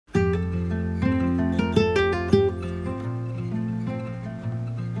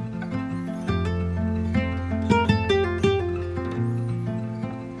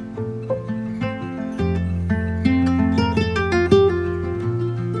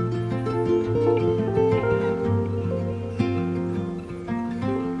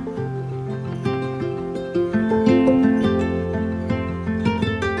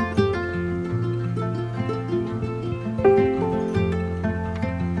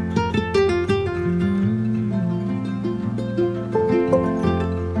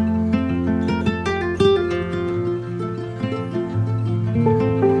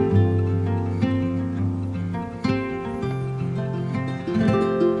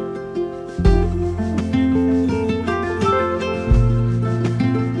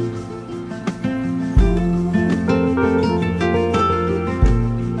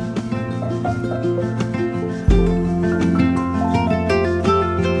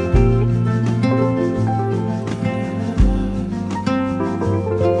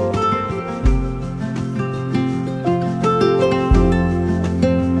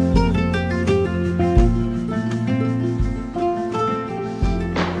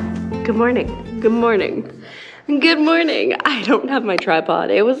Good morning. Good morning. Good morning. I don't have my tripod.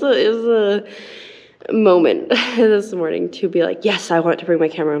 It was a moment this morning to be like, yes, I want to bring my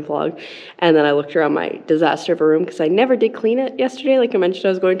camera and vlog. And then I looked around my disaster of a room because I never did clean it yesterday, like I mentioned I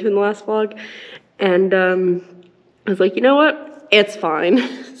was going to in the last vlog. And I was like, you know what? It's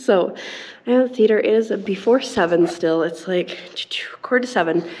fine. So I have the theater. It is before 7 still. It's like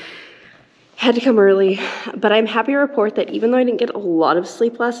 6:45. Had to come early, but I'm happy to report that even though I didn't get a lot of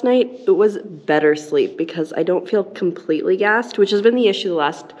sleep last night, it was better sleep because I don't feel completely gassed, which has been the issue the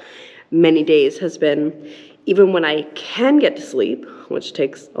last many days, has been even when I can get to sleep, which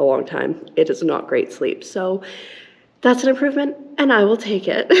takes a long time, it is not great sleep. So that's an improvement and I will take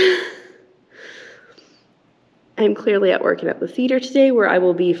it. I'm clearly at work and at the theater today where I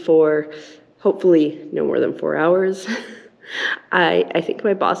will be for hopefully no more than 4 hours. I think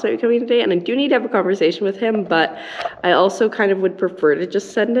my boss might be coming today, and I do need to have a conversation with him, but I also kind of would prefer to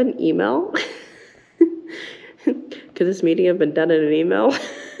just send an email. Could this meeting have been done in an email?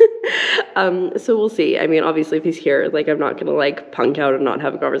 So we'll see. I mean, obviously, if he's here, like, I'm not gonna like punk out and not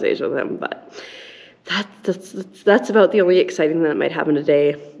have a conversation with him, but that's about the only exciting thing that might happen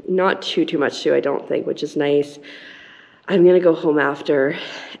today. Not too much too, I don't think, which is nice. I'm gonna go home after,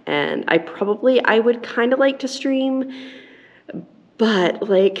 and I would kind of like to stream. But,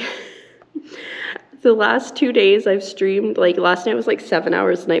 like, the last 2 days I've streamed, like, last night was, like, 7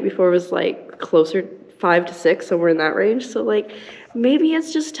 hours. The night before was, like, closer 5 to 6, somewhere in that range. So, like, maybe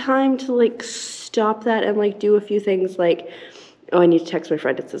it's just time to, like, stop that and, like, do a few things, like, oh, I need to text my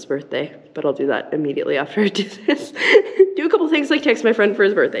friend, it's his birthday. But I'll do that immediately after I do this. Do a couple things, like text my friend for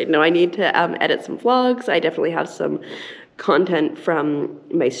his birthday. No, I need to edit some vlogs. I definitely have some content from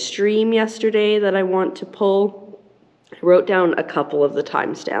my stream yesterday that I want to pull. I wrote down a couple of the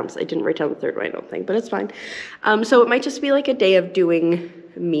timestamps. I didn't write down the third one, I don't think, but it's fine. So it might just be like a day of doing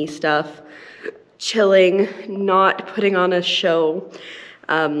me stuff, chilling, not putting on a show,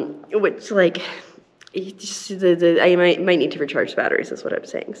 which, like, I might need to recharge batteries is what I'm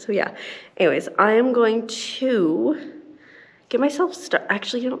saying. So yeah, anyways, I am going to get myself started.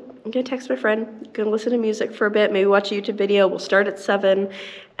 Actually, I'm gonna text my friend, gonna listen to music for a bit, maybe watch a YouTube video. We'll start at 7,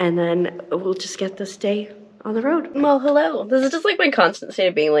 and then we'll just get this day on the road. Well, hello. This is just like my constant state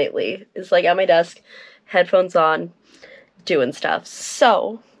of being lately. It's like at my desk, headphones on, doing stuff.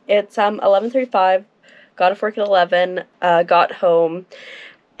 So it's 11:35. Got off work at 11. Got home,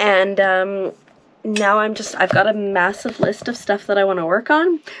 and now I've got a massive list of stuff that I want to work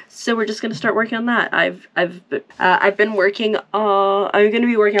on. So we're just gonna start working on that. I'm gonna be working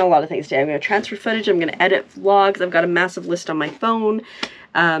on a lot of things today. I'm gonna transfer footage. I'm gonna edit vlogs. I've got a massive list on my phone.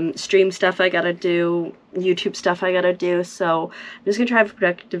 Stream stuff I gotta do, YouTube stuff I gotta do, so I'm just gonna try to have a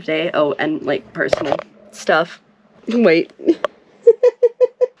productive day. Oh, and like personal stuff. Wait.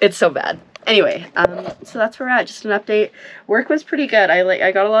 It's so bad. Anyway, so that's where we're at, just an update. Work was pretty good.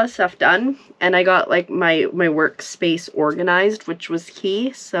 I got a lot of stuff done, and I got like my workspace organized, which was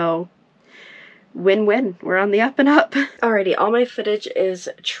key, so win-win. We're on the up and up. Alrighty, all my footage is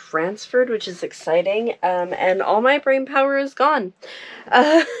transferred, which is exciting, and all my brain power is gone.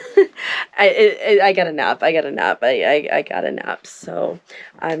 I got a nap. I got a nap. So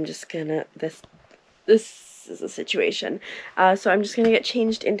I'm just gonna this is a situation. So I'm just gonna get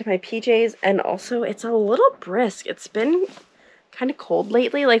changed into my PJs, and also it's a little brisk. It's been kind of cold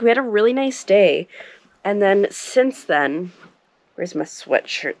lately. Like, we had a really nice day, and then since then. Where's my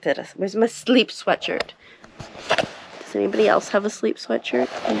sweatshirt? Where's my sleep sweatshirt? Does anybody else have a sleep sweatshirt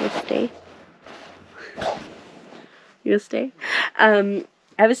on this day? You gonna stay? I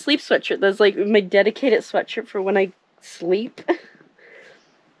have a sleep sweatshirt that's like my dedicated sweatshirt for when I sleep.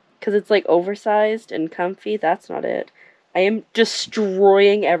 Because it's like oversized and comfy. That's not it. I am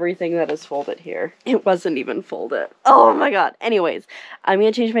destroying everything that is folded here. It wasn't even folded. Oh my god. Anyways, I'm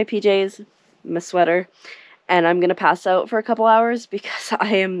gonna change my PJs, my sweater. And I'm gonna pass out for a couple hours because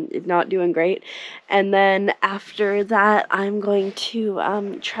I am not doing great. And then after that, I'm going to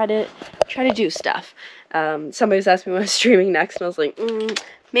try to do stuff. Somebody was asking me when I was streaming next, and I was like,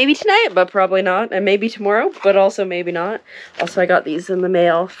 maybe tonight, but probably not. And maybe tomorrow, but also maybe not. Also, I got these in the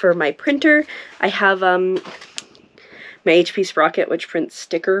mail for my printer. I have my HP Sprocket, which prints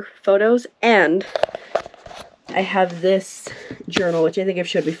sticker photos, and I have this journal, which I think I've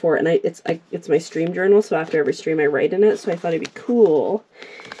showed before, and it's my stream journal, so after every stream I write in it, so I thought it'd be cool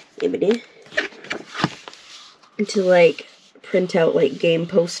to, like, print out, like, game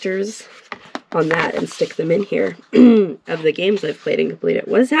posters on that and stick them in here of the games I've played and completed.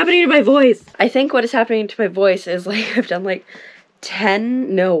 What is happening to my voice? I think what is happening to my voice is, like, I've done, like,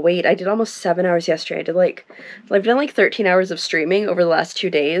 I did almost 7 hours yesterday. I've done, like, 13 hours of streaming over the last 2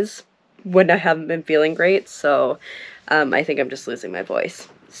 days. when I haven't been feeling great, so I think I'm just losing my voice.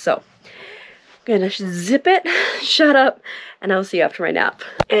 So I'm gonna zip it, shut up, and I'll see you after my nap.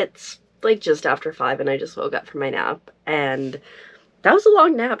 It's like just after 5 and I just woke up from my nap, and that was a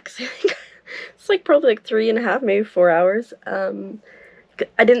long nap because I think it's like probably like 3.5, maybe 4 hours.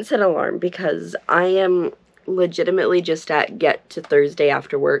 I didn't set an alarm because I am legitimately just at get to Thursday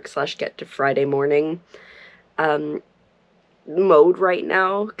after work / get to Friday morning mode right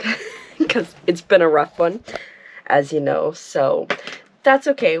now because it's been a rough one, as you know, so that's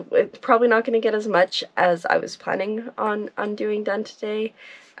okay. It's probably not going to get as much as I was planning on doing done today,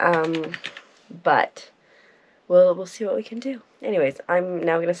 but we'll see what we can do. Anyways, I'm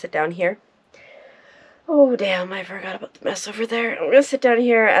now going to sit down here. Oh damn, I forgot about the mess over there. I'm going to sit down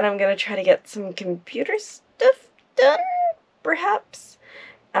here and I'm going to try to get some computer stuff done, perhaps,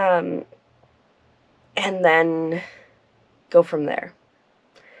 and then go from there.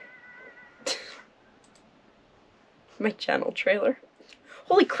 My channel trailer.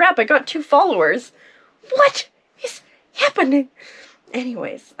 Holy crap, I got 2 followers. What is happening?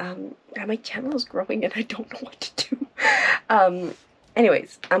 Anyways, my channel is growing and I don't know what to do.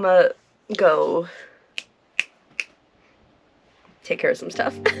 Anyways, I'm gonna go take care of some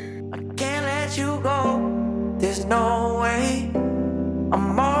stuff. I can't let you go. There's no way.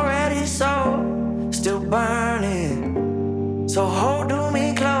 I'm already still burning. So hold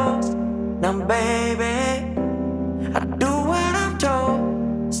me close. Now, baby, I do what I'm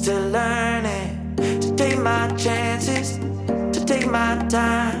told. Still learning to take my chances, to take my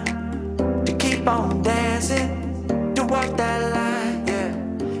time, to keep on dancing, to walk that line. Yeah.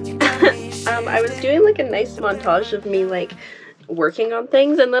 You got me I was doing like a nice montage of me like working on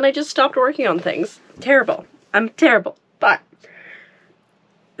things, and then I just stopped working on things. Terrible. I'm terrible. But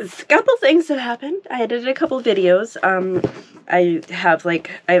a couple things have happened. I edited a couple videos. I have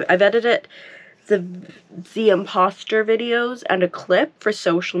like I've edited the imposter videos and a clip for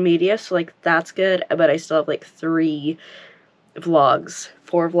social media, so like that's good, but I still have like 4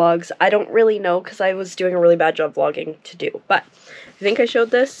 vlogs. I don't really know because I was doing a really bad job vlogging to do, but I think I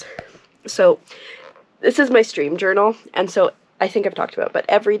showed this. So this is my stream journal, and so I think I've talked about it, but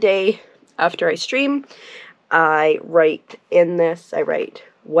every day after I stream, I write in this, I write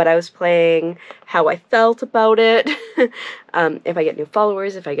what I was playing, how I felt about it, if I get new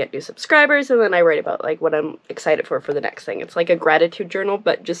followers, if I get new subscribers, and then I write about like what I'm excited for the next thing. It's like a gratitude journal,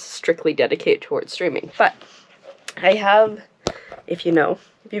 but just strictly dedicated towards streaming. But I have, if you've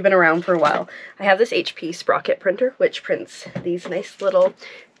been around for a while, I have this HP Sprocket printer, which prints these nice little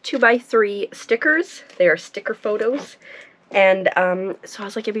 2x3 stickers. They are sticker photos. And so I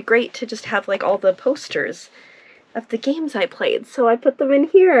was like, it'd be great to just have like all the posters of the games I played, so I put them in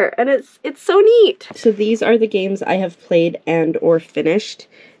here, and it's so neat. So these are the games I have played and or finished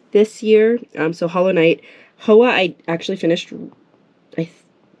this year. So Hollow Knight, Hoa I actually finished.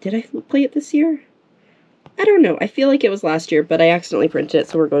 Did I play it this year? I don't know. I feel like it was last year, but I accidentally printed it,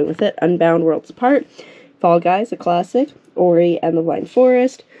 so we're going with it. Unbound Worlds Apart, Fall Guys, a classic, Ori and the Blind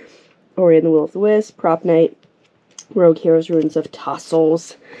Forest, Ori and the Will of the Wisp, Prop Knight, Rogue Heroes, Ruins of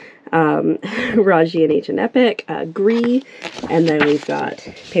Tassels, Raji and Agent Epic, Gree, and then we've got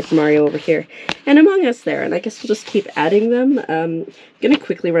Paper Mario over here, and Among Us there, and I guess we'll just keep adding them. I'm gonna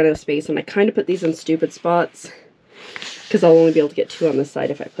quickly run out of space, and I kind of put these in stupid spots, because I'll only be able to get 2 on this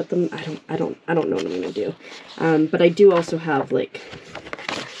side if I put them. I don't know what I'm gonna do. But I do also have, like,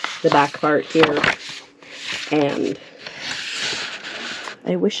 the back part here, and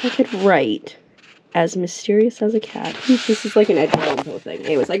I wish I could write as mysterious as a cat. This is like an Edgar Allan Poe thing.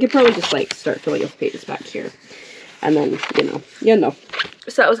 Anyways, I could probably just like start filling up pages back here. And then, you know.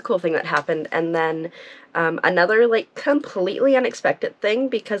 So that was a cool thing that happened. And then another like completely unexpected thing,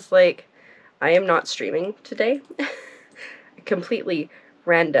 because like I am not streaming today. Completely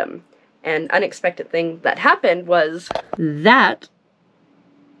random and unexpected thing that happened was that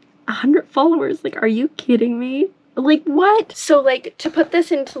 100 followers. Like, are you kidding me? Like, what? So like, to put this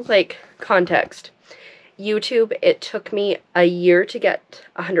into like context, YouTube, it took me a year to get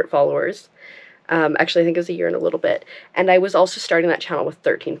 100 followers. Actually, I think it was a year and a little bit. And I was also starting that channel with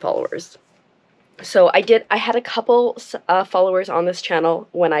 13 followers. So I had a couple followers on this channel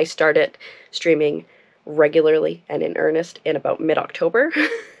when I started streaming regularly and in earnest in about mid-October.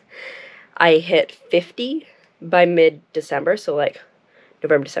 I hit 50 by mid-December, so like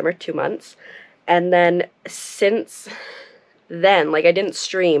November, December, 2 months. And then since then, like I didn't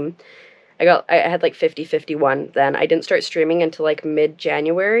stream. I had like 50, 51 then. I didn't start streaming until like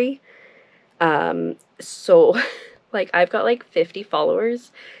mid-January. So like I've got like 50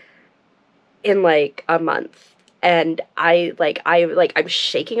 followers in like a month. and I'm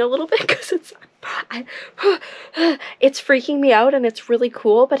shaking a little bit because it's freaking me out, and it's really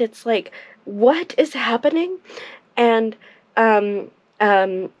cool, but it's like, what is happening? And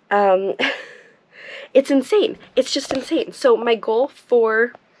it's insane. It's just insane. So my goal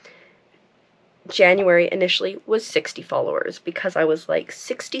for January initially was 60 followers, because I was like,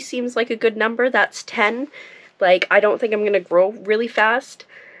 60 seems like a good number. That's 10. Like, I don't think I'm gonna grow really fast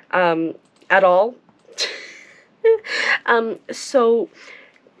at all. So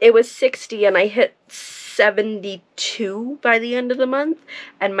it was 60, and I hit 72 by the end of the month,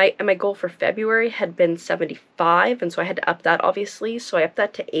 and my goal for February had been 75, and so I had to up that, obviously, so I upped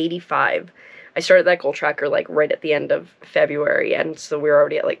that to 85. I started that goal tracker like right at the end of February, and so we were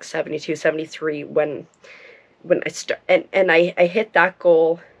already at like 72, 73 when I I hit that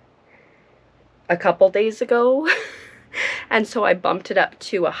goal a couple days ago. And so I bumped it up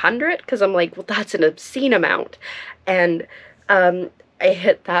to 100, because I'm like, well, that's an obscene amount. And I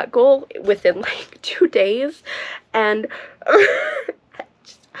hit that goal within like 2 days, and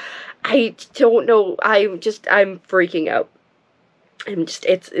I don't know, I'm freaking out.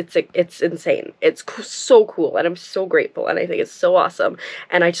 It's insane. It's so cool, and I'm so grateful, and I think it's so awesome,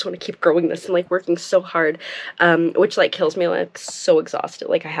 and I just want to keep growing this and like working so hard, which like kills me. Like, so exhausted.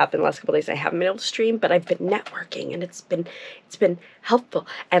 Like, I have been the last couple days. I haven't been able to stream, but I've been networking, and it's been helpful.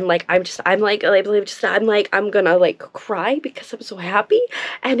 And like, I'm gonna like cry because I'm so happy,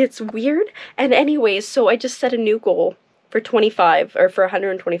 and it's weird. And anyways, so I just set a new goal for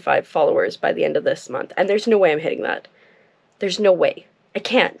 125 followers by the end of this month, and there's no way I'm hitting that. There's no way. I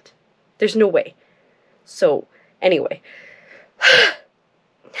can't. There's no way. So, anyway.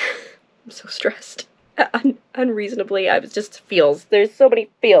 I'm so stressed. Unreasonably. There's so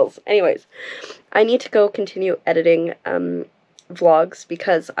many feels. Anyways. I need to go continue editing vlogs,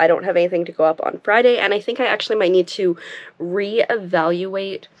 because I don't have anything to go up on Friday, and I think I actually might need to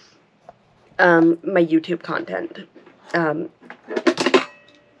reevaluate my YouTube content.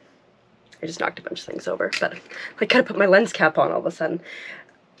 I just knocked a bunch of things over, but I gotta put my lens cap on all of a sudden.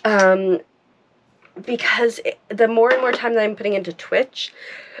 Because the more and more time that I'm putting into Twitch,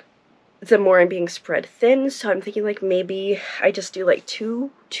 the more I'm being spread thin, so I'm thinking like maybe I just do like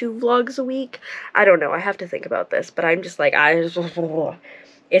two vlogs a week. I don't know, I have to think about this, but I'm just like,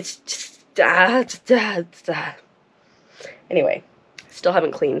 it's just, Anyway, still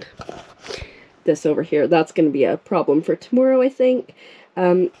haven't cleaned this over here. That's gonna be a problem for tomorrow, I think.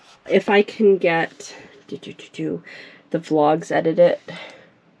 If I can get the vlogs edited,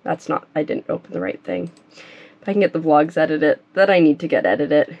 I didn't open the right thing. If I can get the vlogs edited that I need to get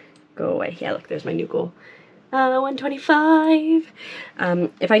edited, go away. Yeah, look, there's my new goal. 125.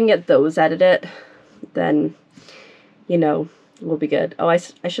 If I can get those edited, then, you know, we'll be good. Oh, I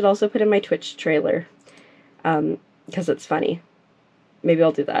should also put in my Twitch trailer, because it's funny. Maybe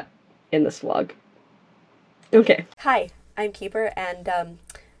I'll do that in this vlog. Okay. Hi, I'm Keeper, and,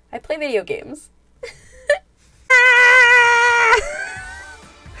 I play video games.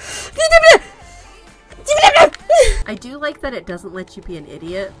 I do like that it doesn't let you be an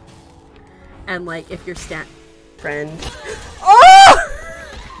idiot. And like, if you're friend. Oh!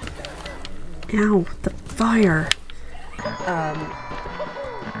 Ow, the fire.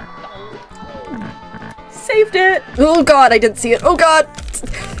 Saved it! Oh god, I didn't see it. Oh god!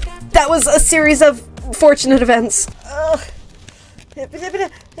 That was a series of fortunate events. Ugh.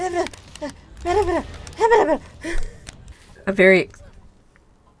 A very...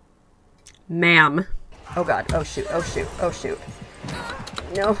 Ma'am. Oh god, oh shoot, oh shoot, oh shoot.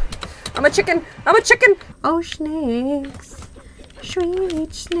 No. I'm a chicken! I'm a chicken! Oh, snakes.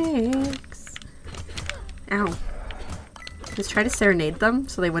 Sweet snakes. Ow. Just try to serenade them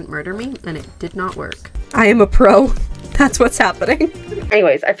so they wouldn't murder me, and it did not work. I am a pro. That's what's happening.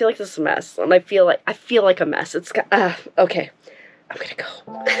 Anyways, I feel like this is a mess, and I feel like a mess. It's okay. I'm gonna go.